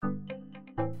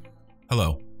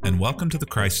Hello, and welcome to the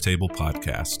Christ Table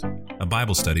Podcast, a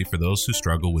Bible study for those who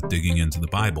struggle with digging into the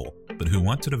Bible, but who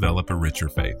want to develop a richer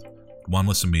faith, one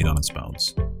with some meat on its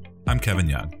bones. I'm Kevin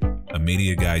Young, a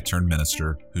media guy turned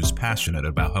minister who's passionate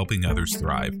about helping others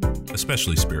thrive,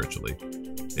 especially spiritually.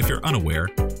 If you're unaware,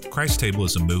 Christ Table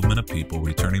is a movement of people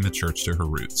returning the church to her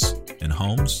roots, in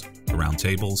homes, around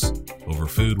tables, over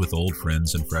food with old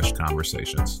friends, and fresh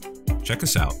conversations. Check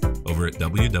us out over at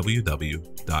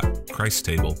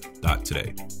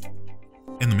www.christtable.today.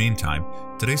 In the meantime,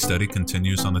 today's study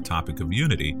continues on the topic of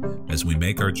unity as we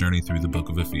make our journey through the book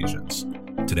of Ephesians.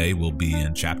 Today we'll be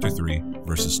in chapter 3,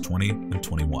 verses 20 and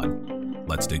 21.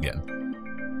 Let's dig in.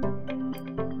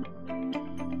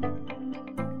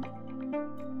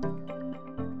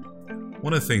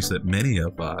 One of the things that many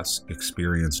of us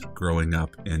experienced growing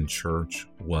up in church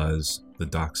was the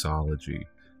doxology.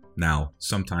 Now,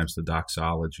 sometimes the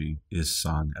doxology is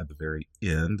sung at the very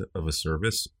end of a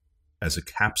service as a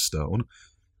capstone.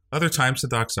 Other times the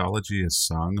doxology is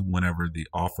sung whenever the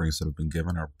offerings that have been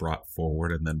given are brought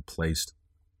forward and then placed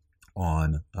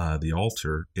on the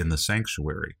altar in the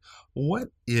sanctuary.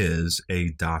 What is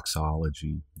a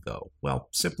doxology, though? Well,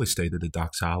 simply stated, a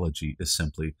doxology is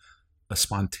simply a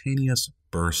spontaneous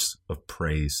burst of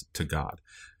praise to God.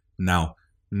 Now,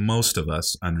 most of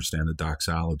us understand the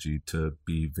doxology to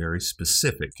be very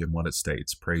specific in what it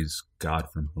states. Praise God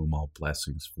from whom all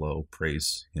blessings flow.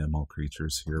 Praise Him, all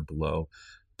creatures here below.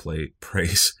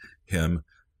 Praise Him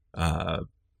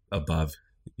above,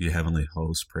 you heavenly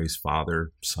hosts. Praise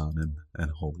Father, Son,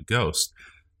 and Holy Ghost.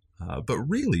 But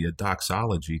really, a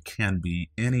doxology can be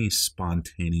any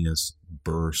spontaneous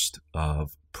burst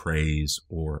of praise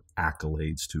or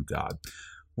accolades to God.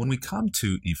 When we come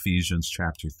to Ephesians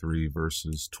chapter 3,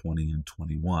 verses 20 and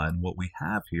 21, what we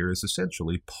have here is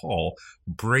essentially Paul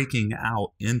breaking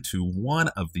out into one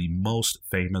of the most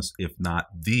famous, if not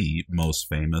the most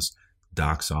famous,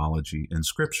 doxology in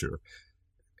Scripture.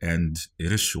 And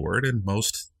it is short, and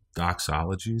most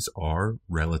doxologies are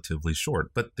relatively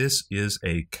short. But this is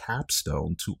a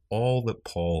capstone to all that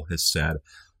Paul has said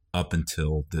up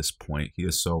until this point. He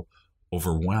is so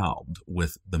overwhelmed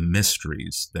with the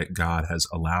mysteries that God has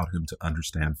allowed him to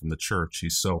understand from the church.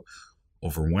 He's so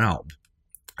overwhelmed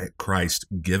at Christ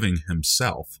giving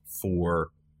himself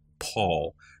for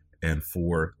Paul and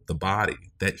for the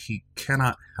body that he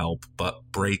cannot help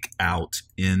but break out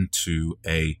into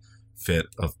a fit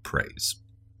of praise.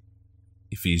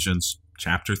 Ephesians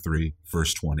chapter 3,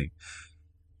 verse 20,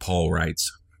 Paul writes,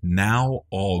 "Now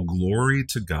all glory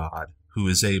to God, who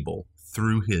is able,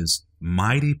 through his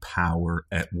mighty power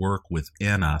at work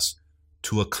within us,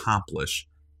 to accomplish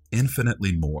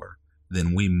infinitely more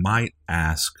than we might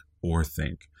ask or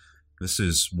think." This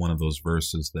is one of those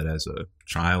verses that as a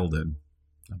child in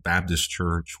a Baptist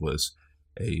church was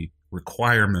a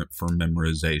requirement for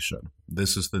memorization.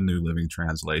 This is the New Living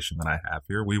Translation that I have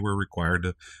here. We were required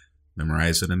to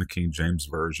memorize it in the King James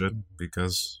Version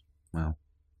because, well,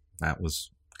 that was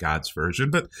God's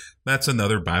version, but that's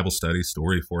another Bible study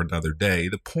story for another day.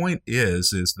 The point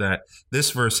is that this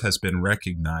verse has been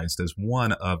recognized as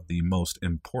one of the most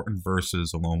important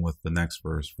verses, along with the next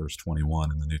verse, verse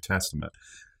 21 in the New Testament,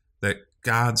 that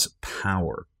God's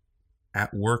power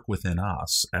at work within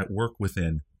us, at work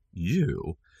within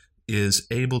you, is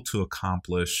able to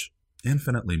accomplish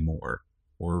infinitely more,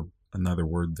 or another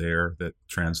word there that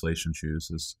translations use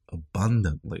is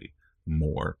abundantly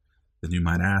more than you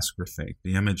might ask or think.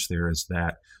 The image there is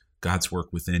that God's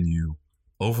work within you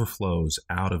overflows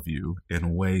out of you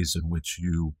in ways in which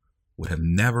you would have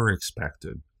never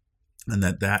expected, and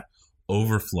that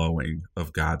overflowing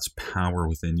of God's power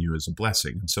within you is a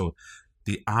blessing. And so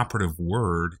the operative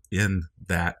word in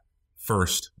that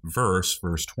first verse,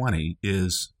 verse 20,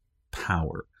 is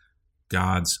power,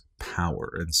 God's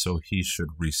power. And so he should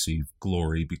receive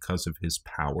glory because of his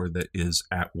power that is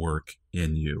at work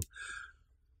in you.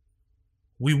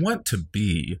 We want to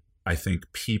be, I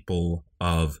think, people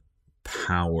of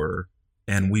power,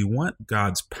 and we want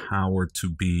God's power to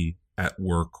be at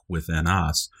work within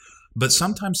us. But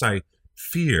sometimes I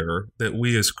fear that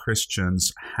we as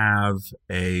Christians have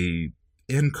an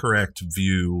incorrect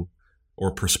view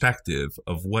or perspective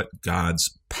of what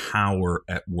God's power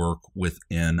at work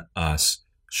within us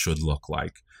should look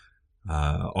like.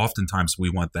 Oftentimes we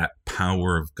want that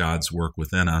power of God's work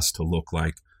within us to look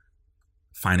like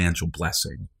financial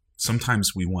blessing.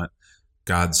 Sometimes we want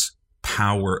God's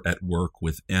power at work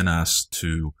within us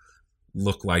to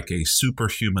look like a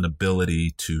superhuman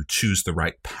ability to choose the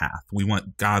right path. We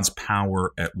want God's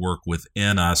power at work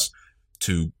within us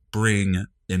to bring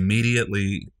immediate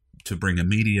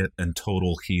and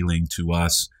total healing to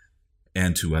us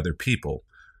and to other people.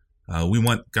 We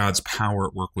want God's power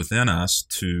at work within us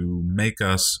to make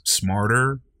us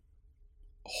smarter,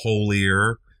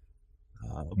 holier,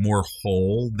 more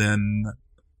whole than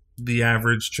the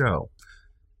average Joe.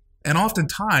 And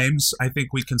oftentimes, I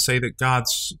think we can say that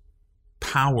God's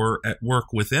power at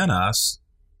work within us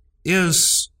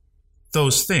is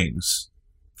those things.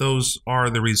 Those are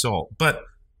the result, but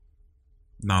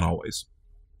not always.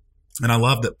 And I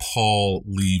love that Paul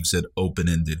leaves it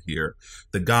open-ended here,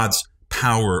 that God's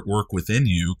power at work within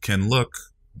you can look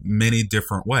many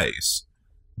different ways,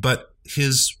 but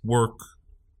his work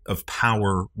of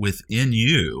power within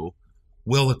you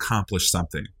will accomplish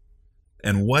something.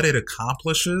 And what it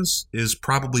accomplishes is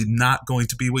probably not going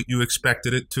to be what you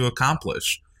expected it to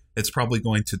accomplish. It's probably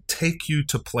going to take you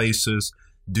to places,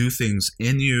 do things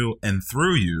in you and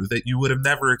through you that you would have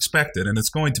never expected. And it's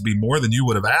going to be more than you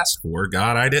would have asked for.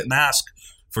 God, I didn't ask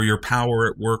for your power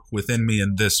at work within me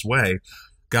in this way.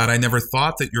 God, I never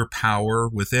thought that your power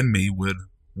within me would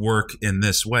work in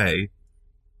this way.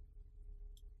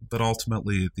 But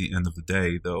ultimately, at the end of the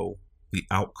day, though, the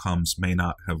outcomes may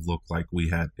not have looked like we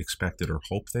had expected or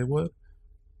hoped they would,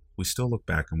 we still look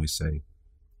back and we say,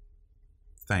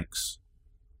 thanks.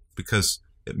 Because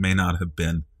it may not have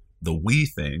been the we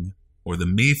thing or the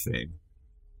me thing,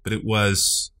 but it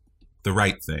was the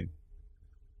right thing.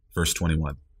 Verse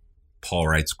 21, Paul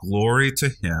writes, "Glory to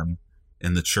him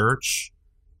in the church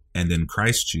and in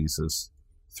Christ Jesus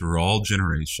through all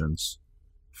generations,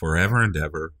 forever and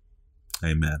ever.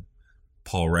 Amen."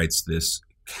 Paul writes this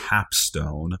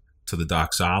capstone to the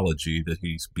doxology that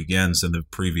he begins in the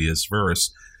previous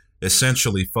verse,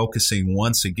 essentially focusing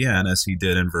once again, as he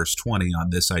did in verse 20, on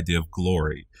this idea of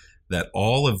glory, that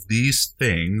all of these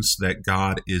things that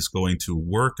God is going to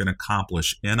work and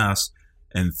accomplish in us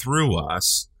and through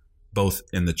us, both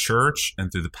in the church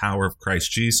and through the power of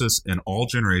Christ Jesus in all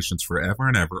generations forever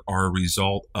and ever, are a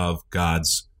result of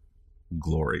God's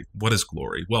glory. What is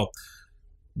glory? Well,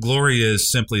 glory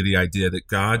is simply the idea that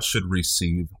God should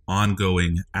receive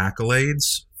ongoing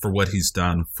accolades for what he's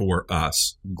done for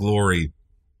us. Glory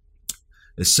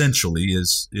essentially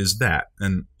is that,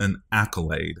 an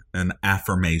accolade, an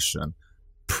affirmation,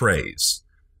 praise,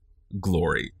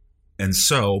 glory. And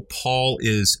so Paul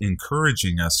is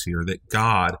encouraging us here that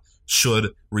God should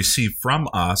receive from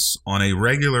us on a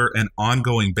regular and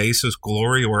ongoing basis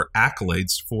glory or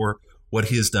accolades for what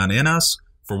he has done in us,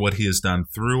 for what he has done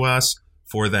through us,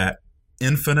 for that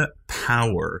infinite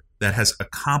power that has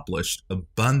accomplished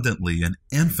abundantly and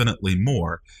infinitely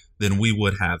more than we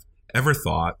would have ever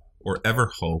thought or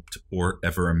ever hoped or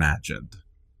ever imagined.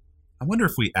 I wonder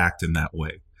if we act in that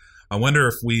way. I wonder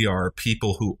if we are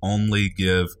people who only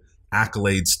give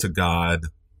accolades to God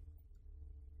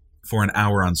for an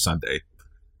hour on Sunday.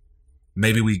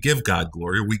 Maybe we give God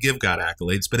glory, or we give God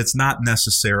accolades, but it's not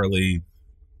necessarily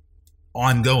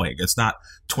ongoing. It's not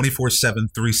 24/7,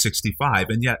 365.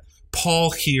 And yet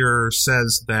Paul here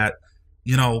says that,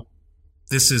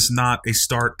 this is not a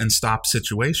start and stop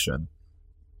situation.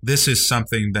 This is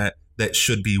something that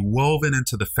should be woven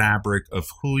into the fabric of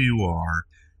who you are,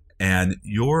 and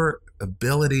your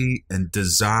ability and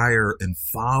desire and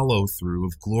follow through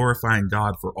of glorifying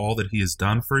God for all that he has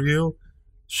done for you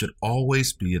should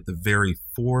always be at the very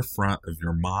forefront of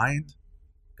your mind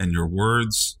and your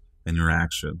words and your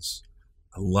actions.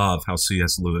 I love how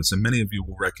C.S. Lewis, and many of you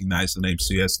will recognize the name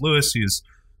C.S. Lewis. He is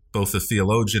both a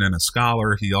theologian and a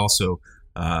scholar. He also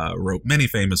wrote many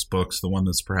famous books. The one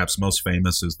that's perhaps most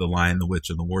famous is The Lion, the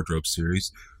Witch, and the Wardrobe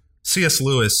series. C.S.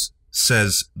 Lewis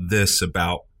says this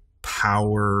about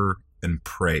power and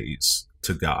praise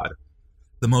to God.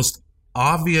 "The most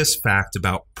obvious fact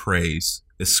about praise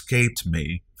escaped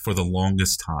me for the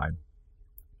longest time.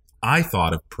 I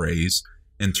thought of praise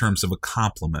in terms of a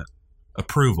compliment,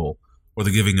 approval, or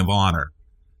the giving of honor.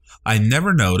 I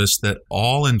never noticed that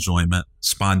all enjoyment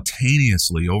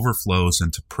spontaneously overflows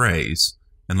into praise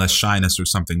unless shyness or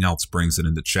something else brings it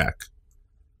into check.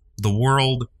 The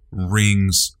world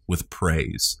rings with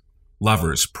praise.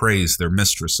 Lovers praise their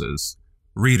mistresses,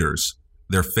 readers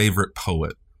their favorite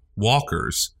poet,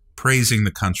 walkers praising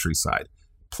the countryside,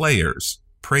 players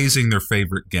praising their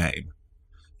favorite game,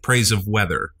 praise of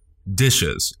weather,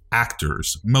 dishes,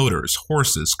 actors, motors,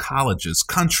 horses, colleges,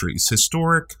 countries,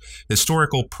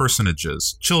 historical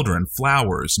personages, children,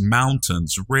 flowers,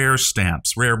 mountains, rare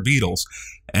stamps, rare beetles,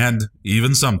 and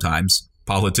even sometimes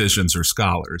politicians or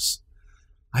scholars.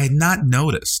 I had not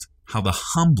noticed how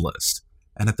the humblest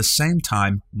and at the same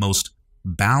time most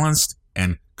balanced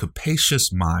and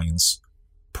capacious minds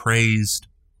praised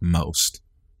most,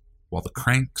 while the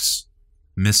cranks,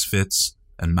 misfits,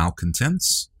 and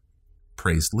malcontents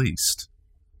praised least.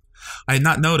 I had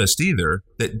not noticed either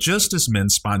that just as men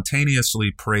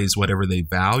spontaneously praise whatever they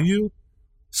value,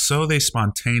 so they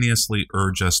spontaneously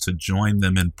urge us to join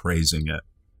them in praising it.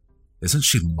 Isn't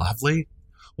she lovely?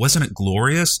 Wasn't it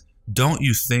glorious? Don't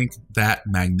you think that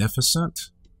magnificent?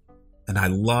 And I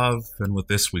love, and with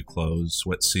this we close,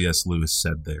 what C.S. Lewis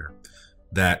said there,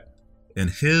 that in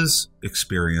his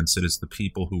experience, it is the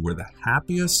people who were the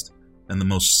happiest and the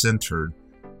most centered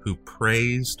who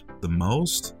praised the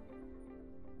most,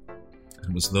 and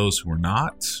it was those who were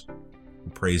not who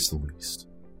praised the least.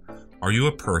 Are you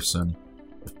a person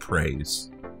of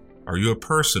praise? Are you a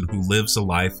person who lives a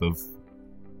life of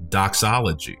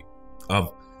doxology,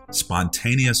 of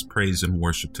spontaneous praise and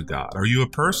worship to God? Are you a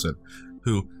person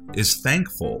who is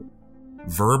thankful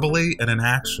verbally and in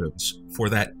actions for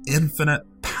that infinite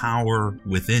power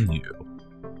within you?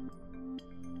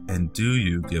 And do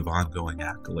you give ongoing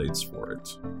accolades for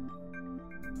it?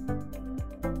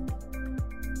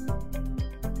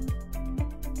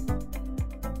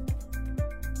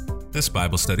 This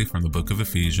Bible study from the book of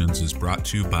Ephesians is brought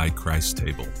to you by Christ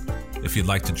Table. If you'd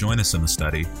like to join us in the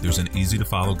study, there's an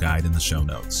easy-to-follow guide in the show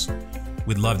notes.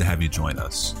 We'd love to have you join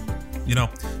us.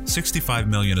 65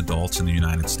 million adults in the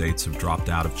United States have dropped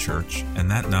out of church,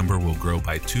 and that number will grow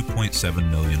by 2.7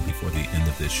 million before the end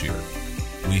of this year.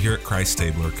 We here at Christ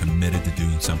Table are committed to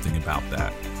doing something about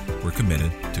that. We're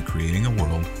committed to creating a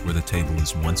world where the table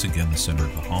is once again the center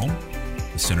of the home,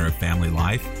 the center of family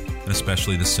life, and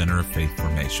especially the center of faith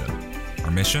formation.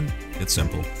 Our mission? It's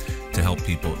simple: to help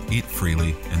people eat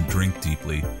freely and drink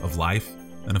deeply of life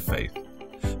and of faith.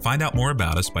 Find out more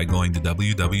about us by going to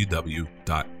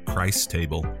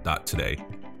www.christtable.today.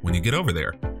 When you get over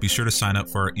there, be sure to sign up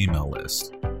for our email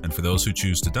list. And for those who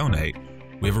choose to donate,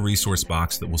 we have a resource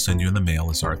box that we'll send you in the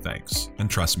mail as our thanks. And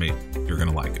trust me, you're going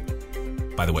to like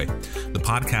it. By the way, the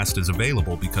podcast is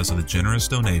available because of the generous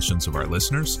donations of our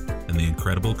listeners and the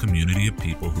incredible community of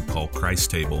people who call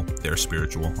Christ Table their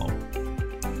spiritual home.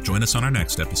 Join us on our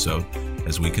next episode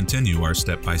as we continue our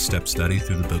step-by-step study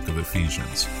through the book of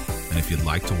Ephesians. And if you'd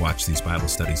like to watch these Bible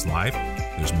studies live,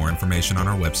 there's more information on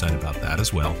our website about that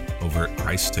as well over at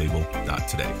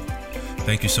christtable.today.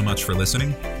 Thank you so much for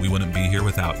listening. We wouldn't be here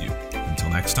without you. Until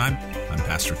next time, I'm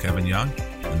Pastor Kevin Young,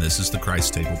 and this is the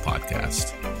Christ Table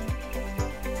Podcast.